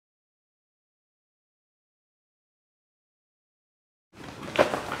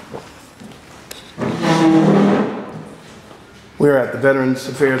We're at the Veterans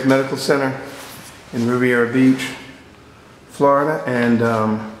Affairs Medical Center in Riviera Beach, Florida, and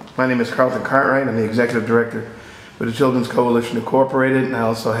my name is Carlton Cartwright. I'm the Executive Director with the Children's Coalition Incorporated, and I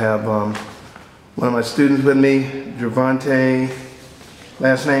also have one of my students with me, Javante,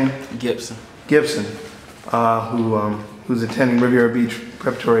 last name? Gibson. Gibson, who's attending Riviera Beach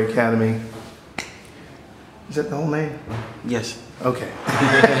Preparatory Academy. Is that the whole name? Yes. Okay.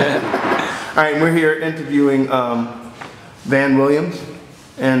 All right, we're here interviewing Van Williams.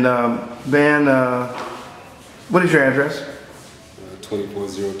 And Van, what is your address?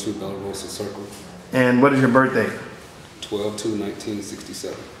 2402 Bella Rosa Circle. And what is your birthday?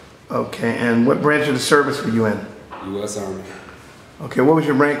 12/2/1967. Okay, and what branch of the service were you in? U.S. Army. Okay, what was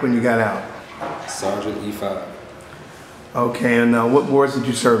your rank when you got out? Sergeant E5. Okay, and what wars did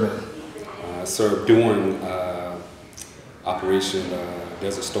you serve in? I served during Operation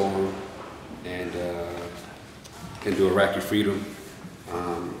Desert Storm and into Iraqi Freedom.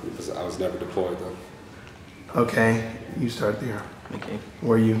 Because I was never deployed though. Okay, you start there. Okay.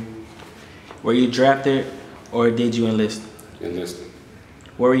 Were you drafted or did you enlist? Enlisted.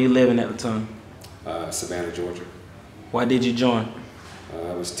 Where were you living at the time? Savannah, Georgia. Why did you join?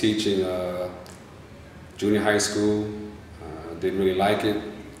 I was teaching junior high school. Didn't really like it.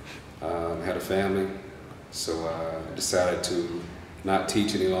 Had a family, so I decided to not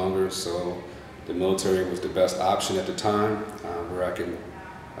teach any longer. So the military was the best option at the time, where I can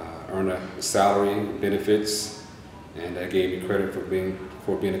earn a salary, benefits, and that gave me credit for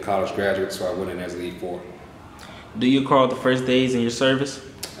being a college graduate. So I went in as an E4. Do you recall the first days in your service?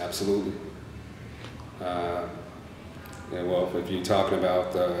 Absolutely. Yeah, well, if you're talking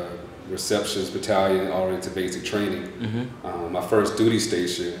about receptionist battalion all the way to basic training, my first duty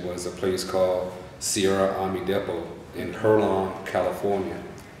station was a place called Sierra Army Depot in Herlong, California.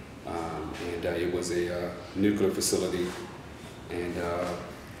 And it was a nuclear facility, and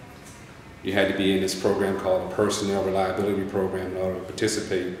you had to be in this program called a Personnel Reliability Program in order to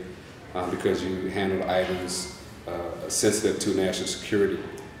participate, because you handled items sensitive to national security.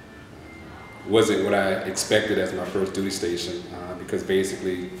 Wasn't what I expected as my first duty station, because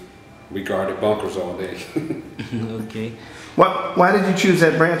basically we guarded bunkers all day. Okay. Why did you choose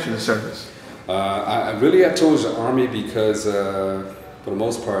that branch of the service? I really had chose the Army because for the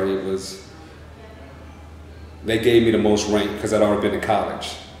most part they gave me the most rank because I'd already been to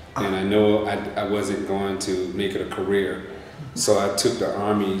college. And I know I wasn't going to make it a career. So I took the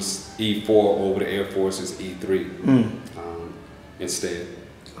Army's E4 over the Air Force's E3 instead.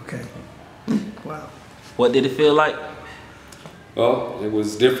 Okay. Wow. What did it feel like? Well, it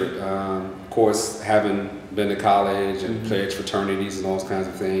was different. Of course, having been to college and pledged fraternities and those kinds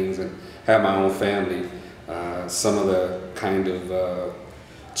of things, and have my own family, some of the kind of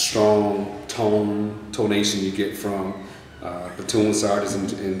strong tonation you get from platoon sergeants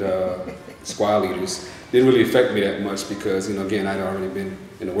and squad leaders didn't really affect me that much because, you know, again, I'd already been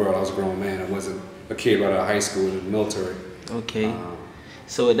in the world. I was a grown man. I wasn't a kid right out of high school in the military. Okay.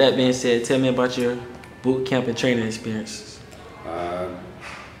 So with that being said, tell me about your boot camp and training experiences.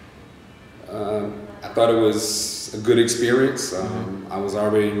 I thought it was a good experience. I was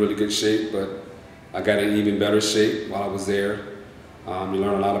already in really good shape, but I got in even better shape while I was there. You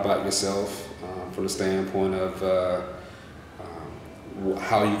learn a lot about yourself from the standpoint of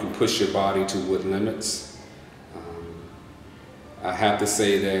how you can push your body to what limits. I have to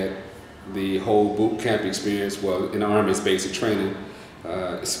say that the whole boot camp experience, well, in the Army it's basic training,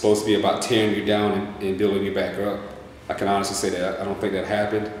 it's supposed to be about tearing you down and building you back up. I can honestly say that I don't think that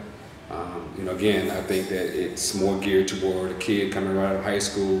happened. You know, again, I think that it's more geared toward a kid coming right out of high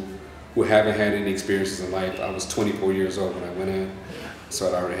school who haven't had any experiences in life. I was 24 years old when I went in, so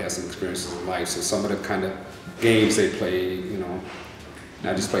I'd already had some experiences in life. So some of the kind of games they played, you know,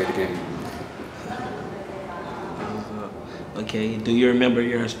 I just played the game. Okay. Do you remember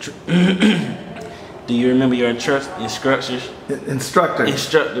your instructors? Instructors.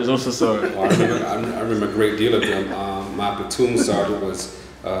 I'm so sorry. Well, I remember a great deal of them. My platoon sergeant was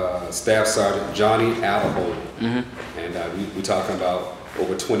Staff Sergeant Johnny Allahold, and we talking about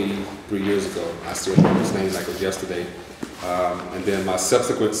over 23 years ago. I still remember his name like it was yesterday. And then my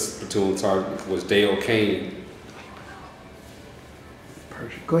subsequent platoon sergeant was Dale Kane.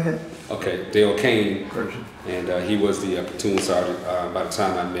 Persian. Go ahead. Okay, Dale Kane. Persian. And he was the platoon sergeant by the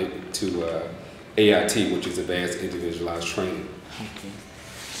time I made it to AIT, which is Advanced Individualized Training. Okay.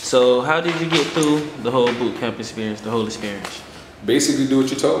 So how did you get through the whole boot camp experience, the whole experience? Basically do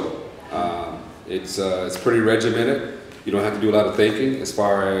what you're told. It's pretty regimented. You don't have to do a lot of thinking as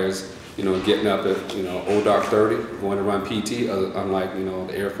far as, you know, getting up at, you know, old dark 30, going to run PT, unlike, you know,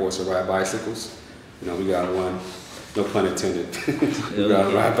 the Air Force or ride bicycles. You know, we got to run, no pun intended, we got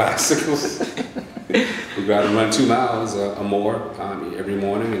to ride bicycles. We got to run 2 miles or more every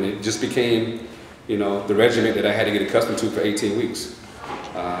morning, and it just became, you know, the regiment that I had to get accustomed to for 18 weeks.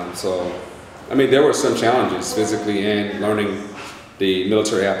 So, I mean, there were some challenges physically and learning the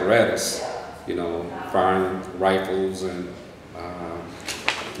military apparatus, you know, firing rifles and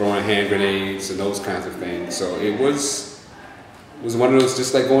throwing hand grenades and those kinds of things. So it was one of those,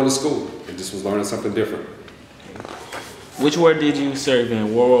 just like going to school. It just was learning something different. Which war did you serve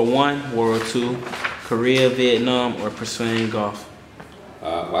in? World War I, World War II, Korea, Vietnam, or Persian Gulf?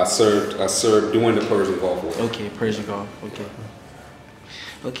 I served during the Persian Gulf War. Okay, Persian Gulf. Okay.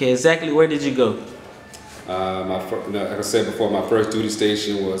 Okay, exactly where did you go? Like I said before, my first duty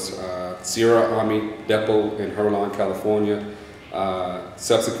station was Sierra Army Depot in Herlon, California.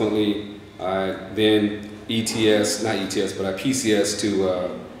 Subsequently, I then PCS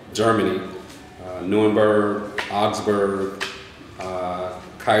to Germany, Nuremberg, Augsburg,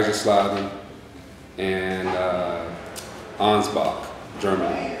 Kaiserslautern, and Ansbach,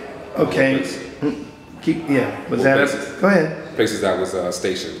 Germany. Okay. Was that it? Go ahead. Places I was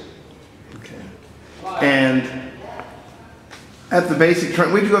stationed. Okay. And at the basic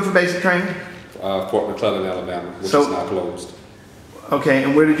training, where'd you go for basic training? Fort McClellan, Alabama, which is now closed. Okay,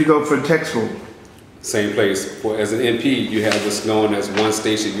 and where did you go for tech school? Same place. As an MP, you have what's known as one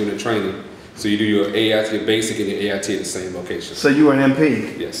station unit training. So you do your AIT, your basic and your AIT at the same location. So you were an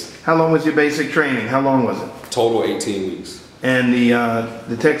MP? Yes. How long was your basic training? How long was it? Total 18 weeks. And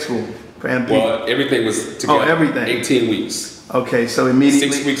the tech school for MP? Well, everything was together. Oh, everything? 18 weeks. Okay, so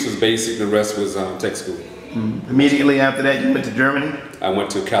immediately? 6 weeks was basic, the rest was tech school. Immediately after that, you went to Germany? I went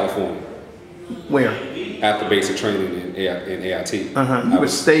to California. Where? After basic training in AIT. You were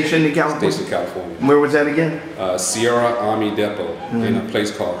stationed in California? Stationed in California. Where was that again? Sierra Army Depot in a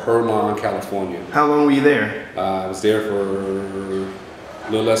place called Herlon, California. How long were you there? I was there for a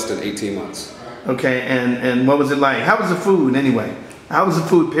little less than 18 months. Okay, and what was it like? How was the food anyway? How was the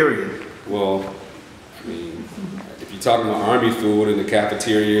food, period? Well, I mean, if you're talking about Army food in the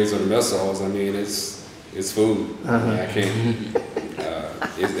cafeterias or the mess halls, I mean, it's food. I mean, I can't,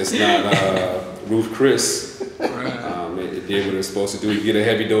 it's not Ruth Chris. It did what it's supposed to do. You get a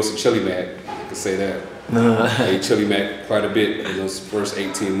heavy dose of Chili Mac, I can say that. I ate Chili Mac quite a bit in those first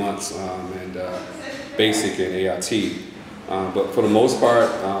 18 months, and basic and AIT. But for the most part,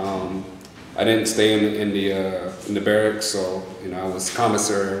 I didn't stay in the barracks, so you know I was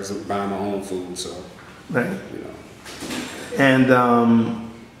commissary. I was buying my own food, so right. You know. And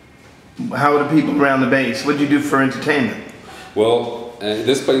how were the people around the base? What did you do for entertainment? Well,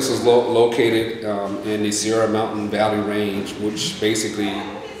 this place was located in the Sierra Mountain Valley Range, which basically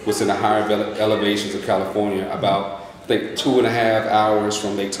was in the higher elevations of California, about I think 2.5 hours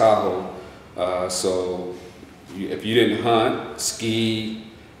from Lake Tahoe. So if you didn't hunt, ski,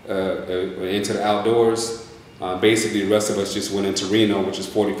 into the outdoors, basically the rest of us just went into Reno, which is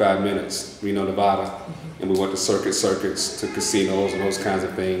 45 minutes, Reno, Nevada, and we went to circuits to casinos and those kinds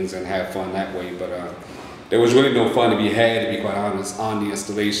of things and have fun that way. But there was really no fun to be had, to be quite honest, on the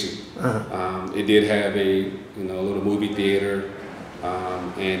installation. It did have a little movie theater,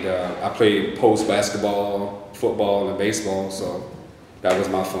 and I played post basketball, football, and baseball, so that was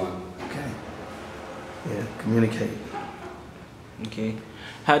my fun. Okay. Yeah, communicate. Okay.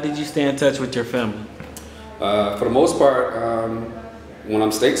 How did you stay in touch with your family? For the most part, when I'm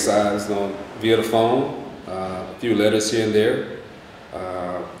stateside, it's via the phone, a few letters here and there.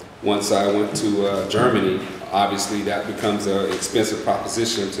 Once I went to Germany, obviously that becomes an expensive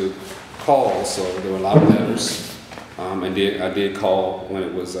proposition to call, so there were a lot of letters. And I did call when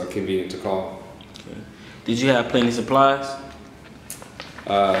it was convenient to call. Okay. Did you have plenty of supplies?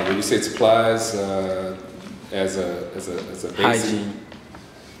 When you say supplies, as a basic, hygiene.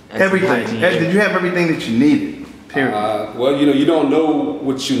 Everything. Did you have everything that you needed? Period. Well, you don't know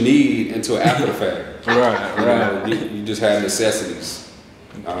what you need until after the fact. Right. You just have necessities.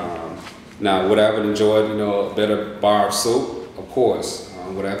 Now, would I have enjoyed, a better bar of soap? Of course.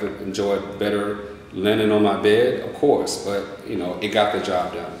 Would I have enjoyed better linen on my bed? Of course. But, it got the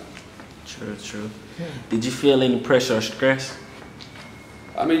job done. True. Yeah. Did you feel any pressure or stress?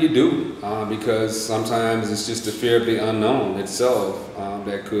 I mean, you do, because sometimes it's just the fear of the unknown itself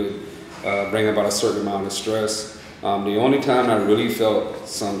that could bring about a certain amount of stress. The only time I really felt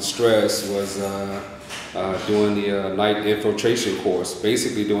some stress was doing the night infiltration course.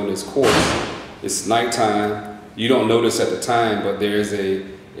 Basically doing this course, it's nighttime. You don't notice at the time, but there's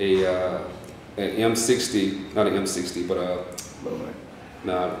an M60, not an M60, but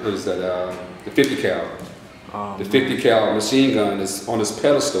what is that? The 50 cal. The 50 cal machine gun is on this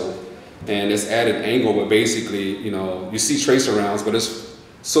pedestal, and it's at an angle where basically, you know, you see tracer rounds, but it's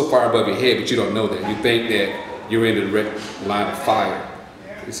so far above your head, but you don't know that. You think that you're in the direct line of fire.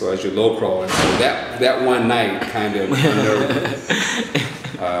 And so as you're low crawling, so that one night kind of unnerved me.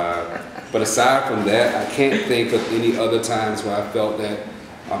 But aside from that, I can't think of any other times where I felt that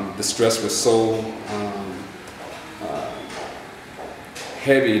the stress was so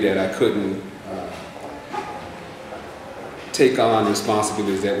heavy that I couldn't take on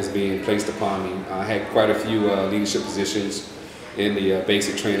responsibilities that was being placed upon me. I had quite a few leadership positions in the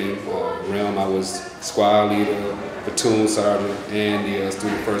basic training realm. I was squad leader, platoon sergeant, and the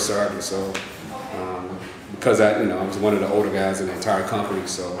student first sergeant. So because I was one of the older guys in the entire company,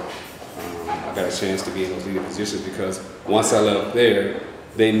 so I got a chance to be in those leader positions because once I left there,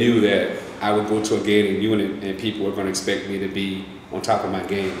 they knew that I would go to a gaining unit and people were going to expect me to be on top of my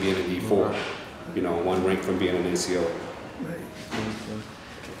game, being an E4, you know, one rank from being an NCO. Right.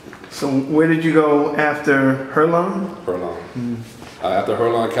 So where did you go after Herlong? Herlong. After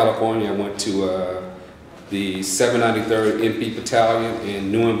Herlong, California, I went to the 793rd MP Battalion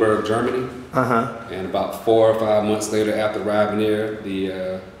in Nuremberg, Germany. And about 4 or 5 months later, after arriving there,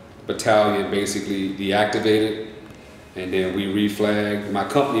 the battalion basically deactivated, and then we reflagged. My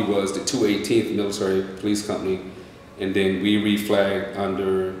company was the 218th Military Police Company, and then we reflagged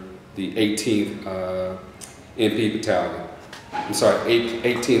under the 18th MP Battalion. I'm sorry,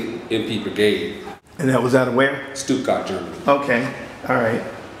 18th MP Brigade. And that was out of where? Stuttgart, Germany. Okay, all right.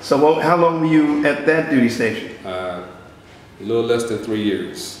 So how long were you at that duty station? A little less than 3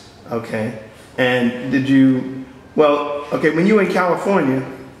 years. Okay. And did you, when you were in California,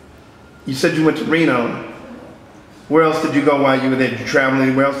 you said you went to Reno. Where else did you go while you were there? Did you travel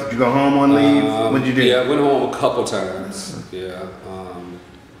anywhere else? Did you go home on leave? What did you do? Yeah, I went home a couple times. Yeah.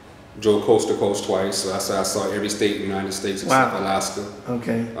 Drove coast to coast twice. So I saw every state in the United States except Alaska.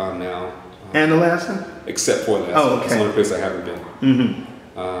 Okay. Now. And Alaska? Except for Alaska. Oh, okay. It's the only place I haven't been.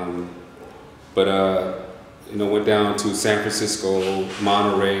 Went down to San Francisco,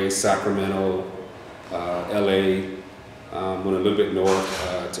 Monterey, Sacramento, LA, went a little bit north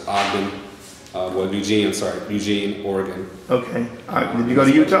to Ogden, Eugene, Oregon. Okay. Did you go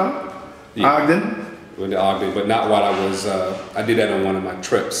to Utah? Yeah. Ogden? Went to Ogden, but not while I was, I did that on one of my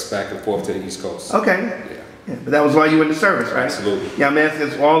trips back and forth to the East Coast. Okay. Yeah, but that was while you were in the service, right? Absolutely. Yeah, I'm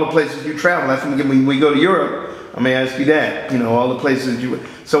asking all the places you travel. That's when we go to Europe, I may ask you that. You know, all the places you.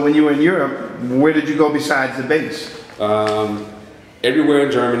 So when you were in Europe, where did you go besides the base? Everywhere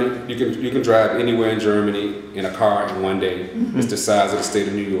in Germany. You can drive anywhere in Germany in a car in one day. It's the size of the state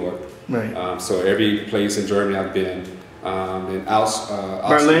of New York. Right. So every place in Germany I've been. In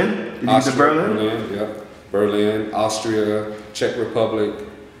Berlin? Did you get to Berlin? Berlin, yeah. Berlin, Austria, Czech Republic.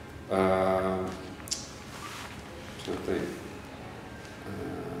 I'm trying to think.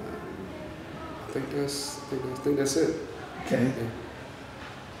 I think that's it. Okay. Yeah.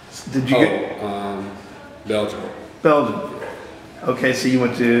 Did you get Belgium? Belgium. Okay, so you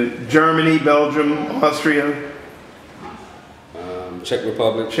went to Germany, Belgium, Austria, Czech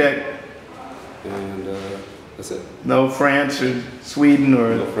Republic. Czech. And that's it. No France or Sweden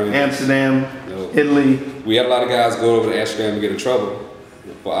or Amsterdam, no. Italy. We had a lot of guys go over to Amsterdam and get in trouble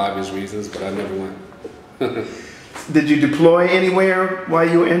for obvious reasons, but I never went. Did you deploy anywhere while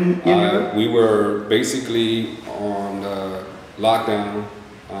you were in Europe? We were basically on lockdown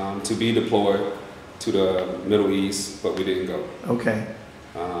to be deployed to the Middle East, but we didn't go. Okay.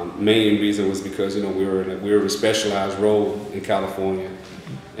 Main reason was because we were in a specialized role in California,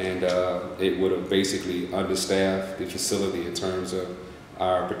 and it would have basically understaffed the facility in terms of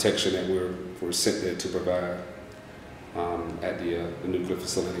our protection that we're sent there to provide at the nuclear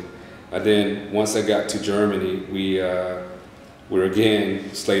facility. And then once I got to Germany, we were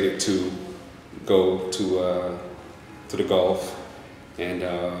again slated to go to the Gulf, and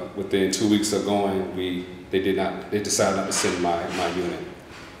within 2 weeks of going, they decided not to send my unit.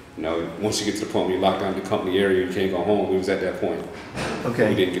 Once you get to the point where you lock down the company area, you can't go home. We was at that point. Okay.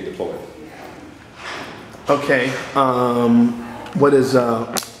 We didn't get deployed. Okay. What is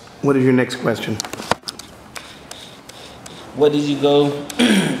your next question? What did you go?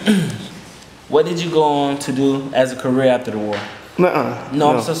 What did you go on to do as a career after the war? No,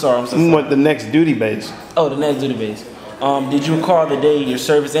 I'm so sorry. We want the next duty base. Oh, the next duty base. Did you recall the day your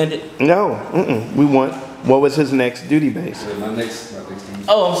service ended? No. We want. What was his next duty base? My next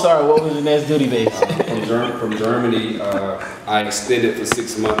Oh, I'm sorry. What was the next duty base? From Germany, I extended for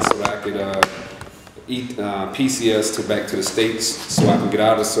 6 months so I could eat PCS back to the States, so I could get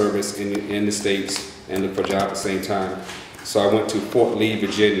out of service in the States and look for a job at the same time. So I went to Fort Lee,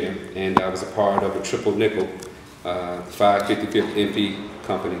 Virginia, and I was a part of a triple nickel, 555th MP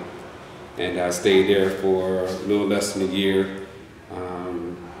company. and I stayed there for a little less than a year,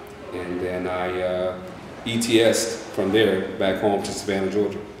 and then I ETS'd from there back home to Savannah,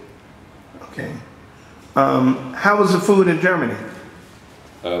 Georgia. Okay. How was the food in Germany?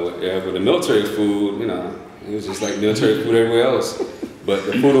 With the military food, you know, it was just like military food everywhere else. But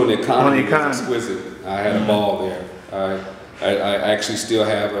the food on the economy was exquisite. I had a ball there. I actually still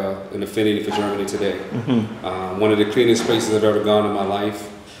have an affinity for Germany today. One of the cleanest places I've ever gone in my life.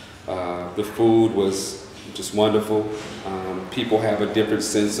 The food was just wonderful. People have a different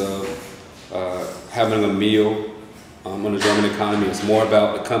sense of having a meal on the German economy. It's more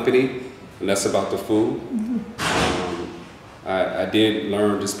about the company and less about the food. I did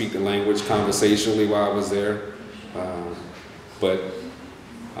learn to speak the language conversationally while I was there, but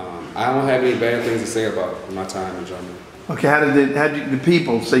I don't have any bad things to say about my time in Germany. Okay, how did the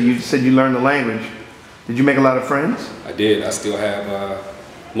people, so you said you learned the language, did you make a lot of friends? I did. I still have,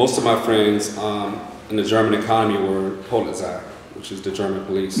 most of my friends in the German economy were Polizei, which is the German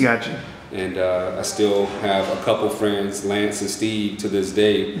police. Gotcha. And I still have a couple friends, Lance and Steve, to this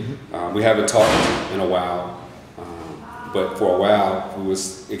day. We haven't talked in a while, but for a while we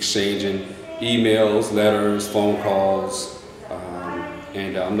was exchanging emails, letters, phone calls,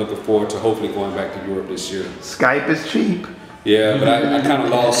 and I'm looking forward to hopefully going back to Europe this year. Skype is cheap. Yeah, but I kind of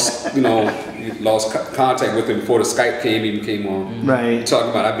lost, lost contact with him before the Skype even came on. Right. You're talking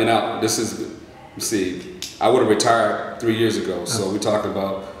about, I've been out, I would have retired 3 years ago, so we're talking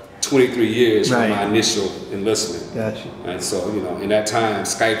about 23 years from my initial enlistment. Gotcha. And so, in that time,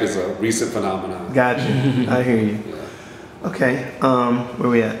 Skype is a recent phenomenon. Gotcha. I hear you. Yeah. Okay, where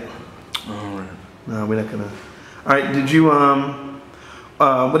we at? All right. No, we're not gonna. All right, did you,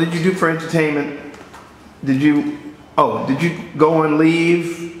 what did you do for entertainment? Did you go on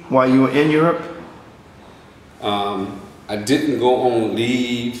leave while you were in Europe? I didn't go on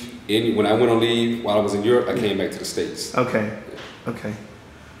leave. When I went on leave while I was in Europe, I came back to the States. Okay, okay.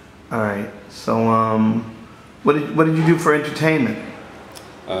 All right, so what did you do for entertainment?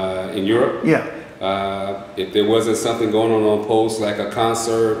 In Europe? Yeah. If there wasn't something going on post, like a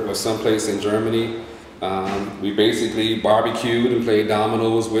concert or someplace in Germany, we basically barbecued and played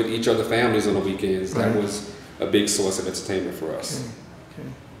dominoes with each other families on the weekends. That was a big source of entertainment for us. Okay.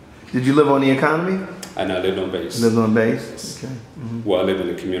 Did you live on the economy? I lived on base. Lived on base? Okay. Well, I lived in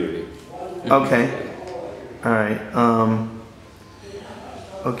the community. Okay. All right.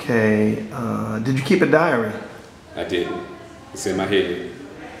 Okay. Did you keep a diary? I didn't. It's in my head.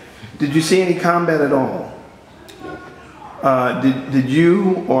 Did you see any combat at all? No. Did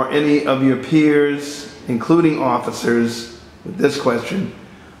you or any of your peers, including officers, with this question,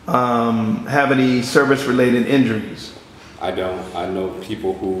 have any service-related injuries? I don't. I know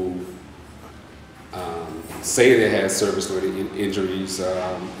people who say they had service-related injuries,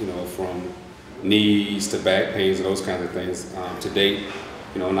 from knees to back pains and those kinds of things. To date,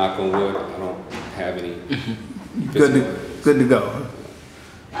 knock on wood, I don't have any. Good to go.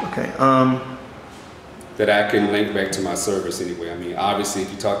 Okay. That I can link back to my service anyway. I mean, obviously,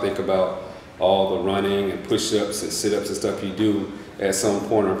 if you think about all the running and push-ups and sit-ups and stuff you do, at some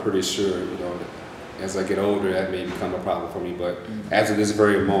point, I'm pretty sure, as I get older, that may become a problem for me. But as of this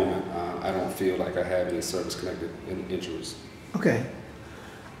very moment, I don't feel like I have any service-connected injuries. Okay.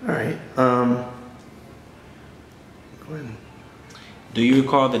 All right. Go ahead. Do you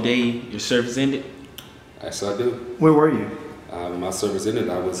recall the day your service ended? Yes, I do. Where were you? When my service ended,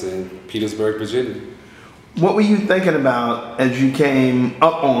 I was in Petersburg, Virginia. What were you thinking about as you came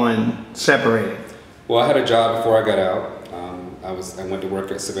up on separating? Well, I had a job before I got out. I went to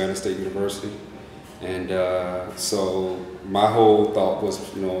work at Savannah State University, and so my whole thought was,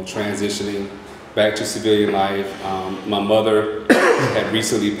 transitioning back to civilian life. My mother had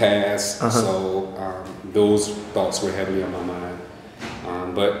recently passed, so those thoughts were heavily on my mind.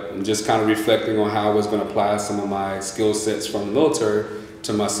 But just kind of reflecting on how I was going to apply some of my skill sets from the military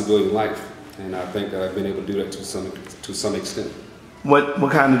to my civilian life. And I think that I've been able to do that to some extent.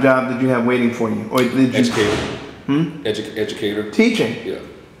 What kind of job did you have waiting for you? Or did you Educator. Teaching? Yeah.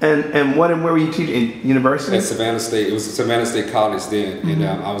 And where were you teaching? University? At Savannah State. It was Savannah State College then. And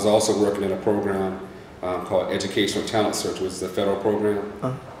I was also working in a program called Educational Talent Search, which is a federal program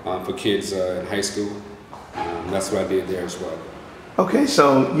for kids in high school. That's what I did there as well. Okay,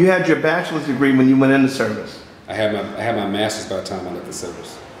 so you had your bachelor's degree when you went into service? I had my master's by the time I left the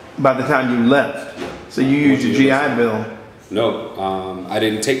service. By the time you left? Yeah. So you used your GI Bill? No, I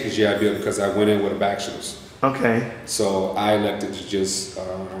didn't take the GI Bill because I went in with a bachelor's. Okay. So I elected to just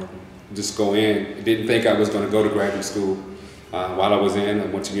go in. Didn't think I was going to go to graduate school. While I was in, I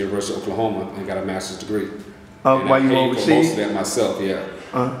went to the University of Oklahoma and got a master's degree. And while I you were paid for most overseas? of that myself, yeah.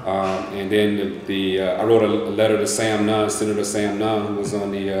 And then I wrote a letter to Sam Nunn, Senator Sam Nunn, who was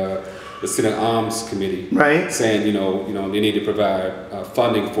on the Senate Arms Committee, Right. saying they need to provide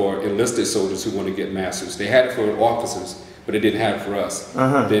funding for enlisted soldiers who want to get masters. They had it for officers, but they didn't have it for us.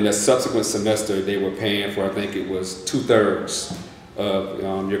 Then the subsequent semester, they were paying for, I think it was 2/3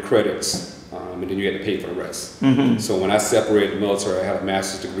 of your credits, and then you had to pay for the rest. So when I separated the military, I had a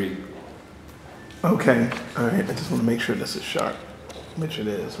master's degree. Okay, all right, I just want to make sure this is sharp, which it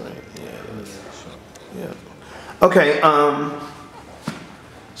is, right? Yeah, it is. Yeah. Okay,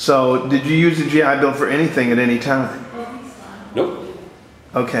 so did you use the GI Bill for anything at any time? Nope.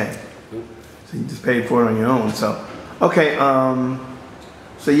 Okay, Nope. so you just paid for it on your own, so. Okay,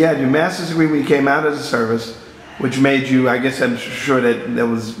 so you had your master's degree when you came out of the service, which made you, I guess I'm sure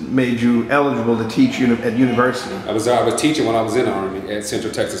made you eligible to teach at university. I was teaching when I was in the Army at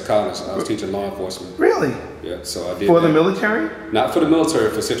Central Texas College. I was teaching law enforcement. Really? Yeah, so I did For that. the military? Not for the military,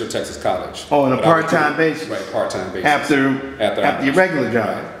 for Central Texas College. Oh, on a But I was part-time doing- basis? Right, part-time basis. After your regular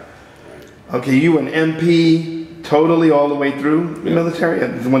job? Right. Okay, you were an MP totally all the way through the Yeah. military? I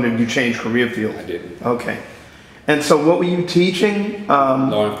was wondering if you changed career field. I didn't. Okay. And so what were you teaching?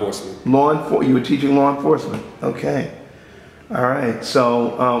 Law enforcement. You were teaching law enforcement. Okay. All right.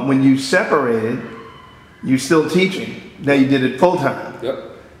 So when you separated, you still teaching. Now you did it full time. Yep.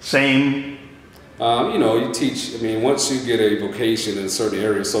 Same. You teach, once you get a vocation in a certain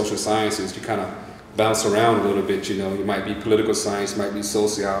area, social sciences, you kind of bounce around a little bit, you might be political science, might be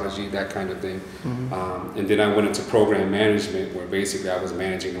sociology, that kind of thing. And then I went into program management, where basically I was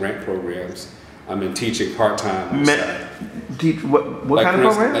managing grant programs. I'm in teaching part-time. Teach what Like, kind for of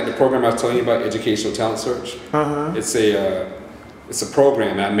instance, program? like the program I was telling you about, Educational Talent Search. It's a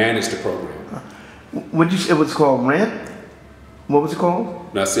program, and I manage the program. What you say? It was called Rent? What was it called?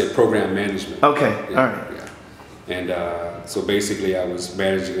 And I said program management. Okay. Yeah, All right. yeah. And so basically I was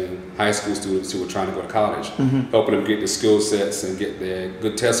managing high school students who were trying to go to college, helping them get the skill sets and get their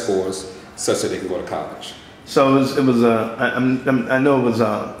good test scores such that they can go to college. So it was I know it was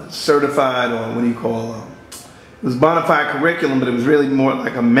a certified, or what do you call it was bona fide curriculum, but it was really more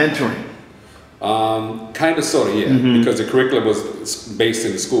like a mentoring. Kind of, sort of, yeah, because the curriculum was based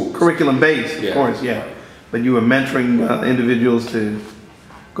in the schools. Curriculum based, of Yeah. course, yeah. But you were mentoring individuals to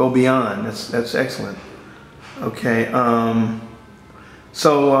go beyond. That's excellent. Okay.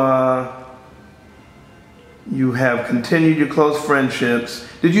 You have continued your close friendships.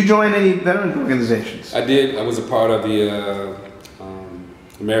 Did you join any veterans organizations? I did. I was a part of the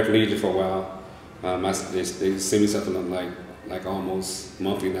American Legion for a while. They sent me something like almost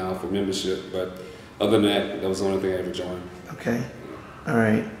monthly now for membership, but other than that, that was the only thing I ever joined. Okay. All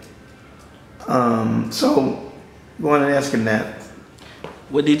right. So, go on and ask him that.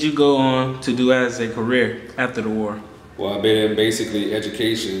 What did you go on to do as a career after the war? Well, I've been in basically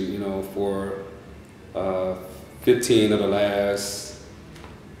education, for 15 of the last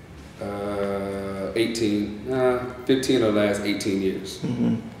 15 of the last 18 years.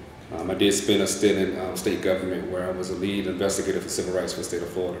 I did spend a stint in state government where I was a lead investigator for civil rights for the state of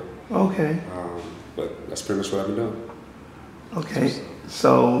Florida. Okay. But that's pretty much what I've been doing. Okay.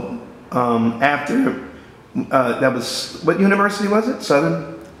 So, after that was, what university was it?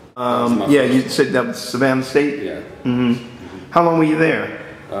 Southern? Yeah, you said that was Savannah State? Yeah. How long were you there?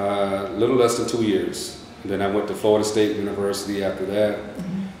 A little less than 2 years. Then I went to Florida State University after that.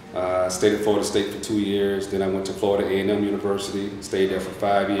 Stayed at Florida State for 2 years. Then I went to Florida A&M University, stayed there for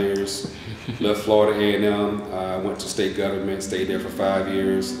 5 years. Left Florida A&M, went to state government, stayed there for 5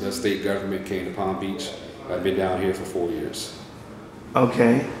 years. Left state government, came to Palm Beach. I've been down here for 4 years.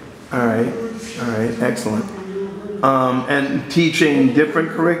 Okay. All right. Excellent. And teaching different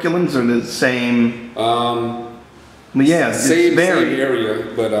curriculums or the same? Yeah, same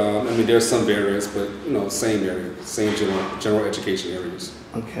area, but there's some variants, but same area, same general education areas.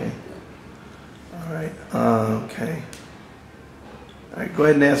 Okay. All right. Okay. All right. Go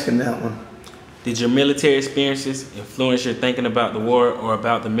ahead and ask him that one. Did your military experiences influence your thinking about the war or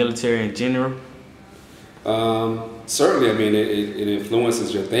about the military in general? Certainly, it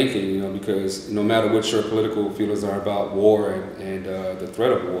influences your thinking, because no matter what your political feelings are about war and the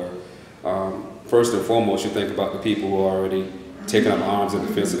threat of war, first and foremost, you think about the people who are already taking up arms in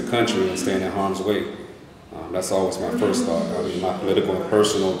defense of the country and staying in harm's way. That's always my first thought. My political and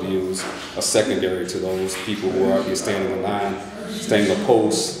personal views are secondary to those people who are already standing in line, standing a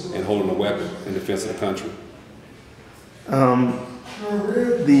post, and holding a weapon in defense of the country. I'm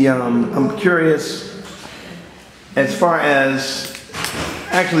curious, as far as,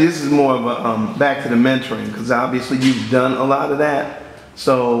 actually this is more of a back to the mentoring, because obviously you've done a lot of that.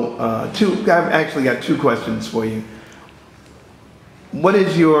 So, I've actually got two questions for you. What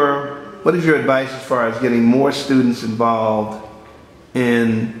is your advice as far as getting more students involved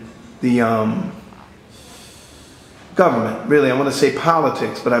in the government? Really, I want to say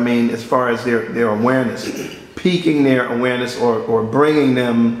politics, but I mean as far as their awareness, piquing their awareness or bringing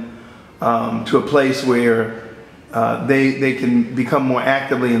them to a place where they can become more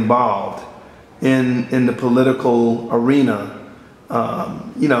actively involved in the political arena.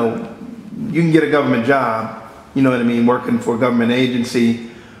 You know, you can get a government job, you know what I mean, working for a government agency,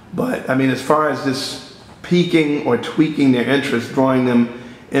 but I mean, as far as this piquing or tweaking their interest, drawing them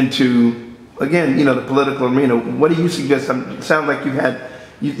into, again, you know, the political arena, what do you suggest? It sounds like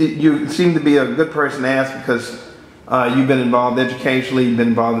you seem to be a good person to ask because you've been involved educationally, you've been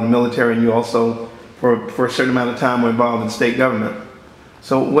involved in the military, and you also, for a certain amount of time, were involved in state government.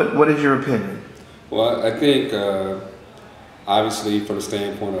 So what is your opinion? Well, I think, obviously, from the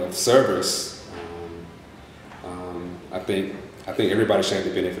standpoint of service, I think everybody should have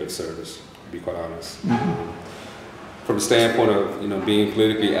the benefit of service, to be quite honest. From the standpoint of, you know, being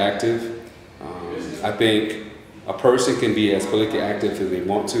politically active, I think a person can be as politically active as they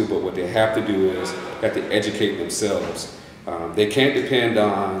want to, but what they have to do is they have to educate themselves. They can't depend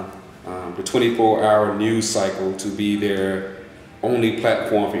on the 24-hour news cycle to be their only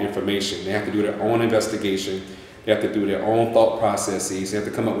platform for information. They have to do their own investigation. They have to do their own thought processes. They have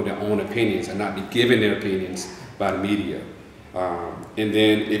to come up with their own opinions and not be given their opinions by the media. And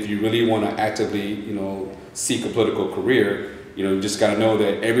then if you really want to actively, you know, seek a political career, you know, you just got to know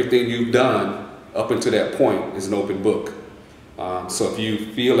that everything you've done up until that point is an open book. So if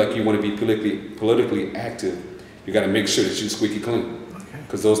you feel like you want to be politically active, you got to make sure that you're squeaky clean,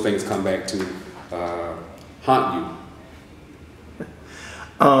 because those things come back to haunt you.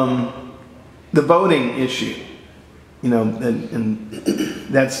 The voting issue, you know, and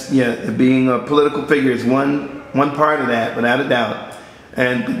that's, yeah, being a political figure is one part of that, without a doubt.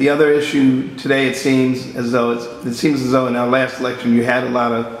 And the other issue today, it seems as though in our last election you had a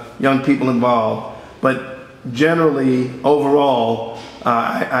lot of young people involved, but generally, overall,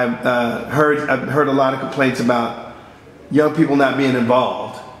 I've heard a lot of complaints about young people not being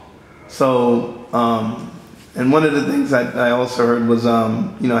involved. So, and one of the things I also heard was,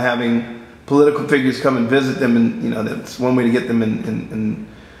 you know, having political figures come and visit them, and you know, that's one way to get them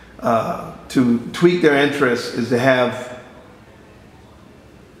to tweak their interests is to have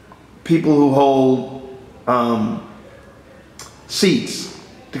people who hold seats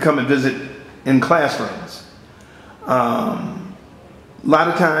to come and visit in classrooms. A lot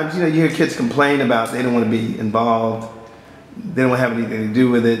of times, you know, you hear kids complain about they don't want to be involved, they don't have anything to do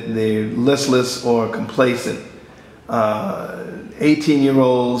with it, they're listless or complacent.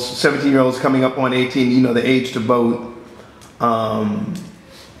 18-year-olds, 17-year-olds coming up on 18, you know, the age to vote.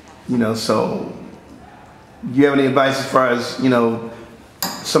 You know, so do you have any advice as far as, you know,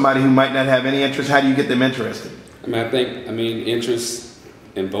 somebody who might not have any interest, how do you get them interested? I mean, interest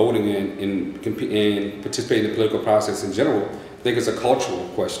in voting and participating in the political process in general, I think it's a cultural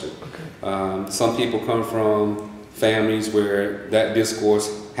question. Okay. Some people come from families where that discourse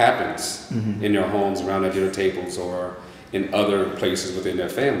happens in their homes, around their dinner tables, or in other places within their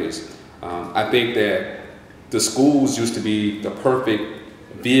families. I think that the schools used to be the perfect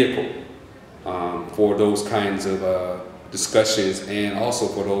vehicle for those kinds of discussions and also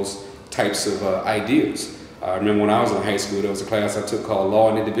for those types of ideas. I remember when I was in high school, there was a class I took called Law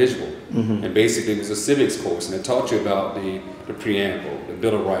and Individual, and basically it was a civics course, and it taught you about the preamble, the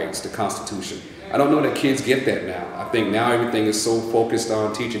Bill of Rights, the Constitution. I don't know that kids get that now. I think now everything is so focused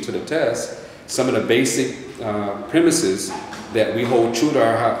on teaching to the test. Some of the basic premises that we hold true to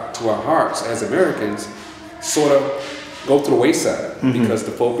our hearts as Americans sort of go to the wayside because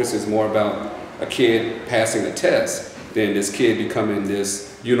the focus is more about a kid passing a test than this kid becoming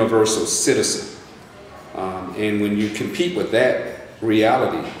this universal citizen. And when you compete with that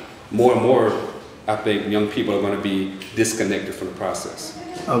reality, more and more, I think young people are going to be disconnected from the process.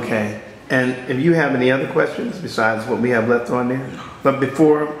 Okay. And if you have any other questions besides what we have left on there, but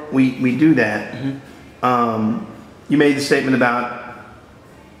before we do that, you made the statement about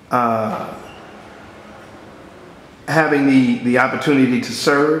having the opportunity to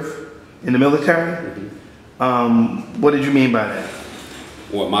serve in the military. What did you mean by that?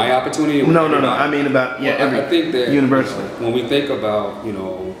 What, my opportunity? No. I mean about I think that universally. When we think about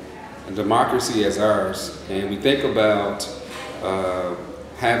a democracy as ours, and we think about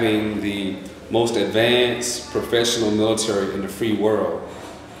having the most advanced professional military in the free world,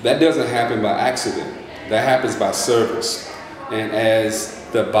 that doesn't happen by accident. That happens by service. And as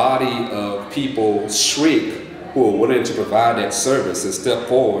the body of people shrink who are willing to provide that service and step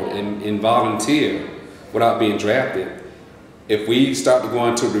forward and volunteer without being drafted. If we start to go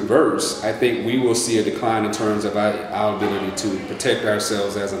into reverse, I think we will see a decline in terms of our ability to protect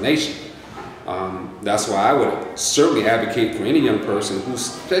ourselves as a nation. That's why I would certainly advocate for any young person,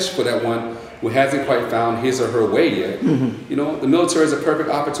 especially for that one who hasn't quite found his or her way yet. You know, the military is a perfect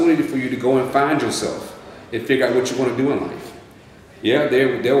opportunity for you to go and find yourself and figure out what you want to do in life. Yeah,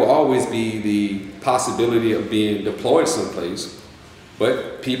 there will always be the possibility of being deployed someplace,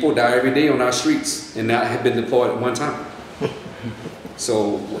 but people die every day on our streets and not have been deployed at one time.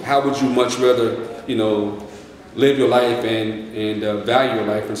 So how would you much rather, you know, live your life and value your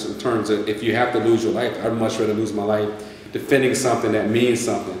life in terms of, if you have to lose your life, I'd much rather lose my life defending something that means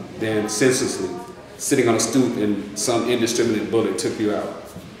something than senselessly sitting on a stoop and some indiscriminate bullet took you out.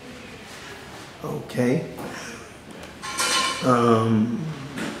 Okay.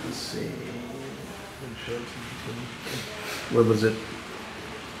 Let's see. What was it?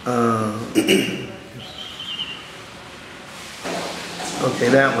 Okay,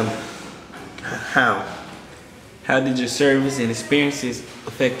 that one. How? How did your service and experiences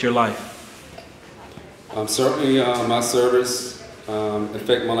affect your life? Certainly, my service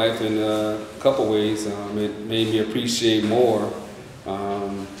affected my life in a couple ways. It made me appreciate more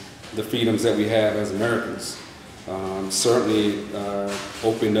the freedoms that we have as Americans. Certainly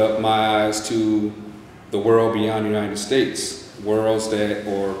opened up my eyes to the world beyond the United States, worlds that,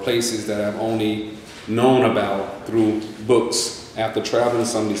 or places that I've only known about through books. After traveling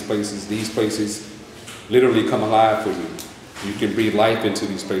some of these places literally come alive for you. You can breathe life into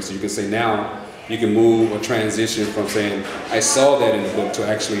these places. You can say now, you can move or transition from saying, I saw that in the book, to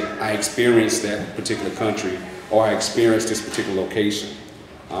actually, I experienced that particular country, or I experienced this particular location.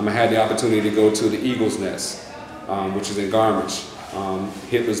 I had the opportunity to go to the Eagle's Nest, which is in Garmisch,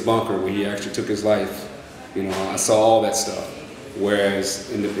 Hitler's bunker where he actually took his life. You know, I saw all that stuff. Whereas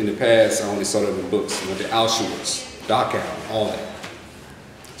in the past, I only saw it in the books. I went to Auschwitz, Dachau, all that.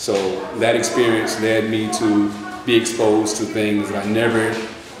 So that experience led me to be exposed to things that I never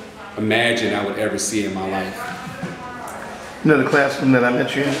imagined I would ever see in my life. You know the classroom that I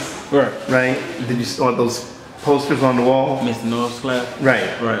met you in? Right. Right? Did you saw those posters on the wall? Mr. North's class?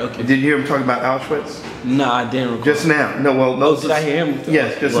 Right. Right, okay. Did you hear him talk about Auschwitz? No, I didn't recall. Just now. No, well, those Did I hear him?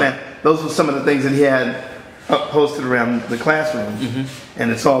 Yes, just now. Those were some of the things that he had posted around the classroom.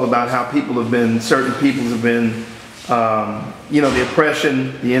 And it's all about how people have been, certain peoples have been, you know, the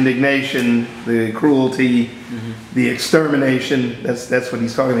oppression, the indignation, the cruelty, the extermination. That's what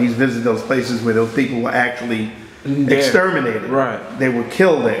he's talking about. He's visited those places where those people were actually exterminated. Right. They were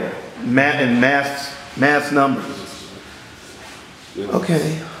killed there in mass numbers.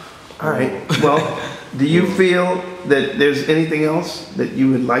 Okay. All right. Well, do you feel that there's anything else that you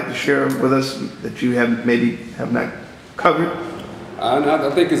would like to share with us that you have not covered? I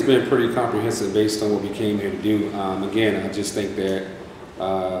think it's been pretty comprehensive based on what we came here to do. Again, I just think that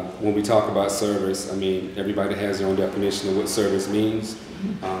when we talk about service, I mean, everybody has their own definition of what service means.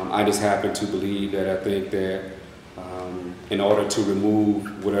 I just happen to believe that I think that in order to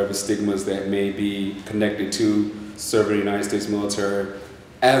remove whatever stigmas that may be connected to serving the United States military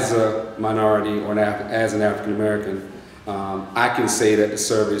as a minority or as an African American, I can say that the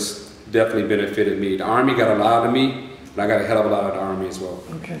service definitely benefited me. The Army got a lot of me, but I got a hell of a lot of the Army as well.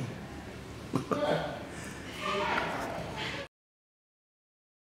 Okay.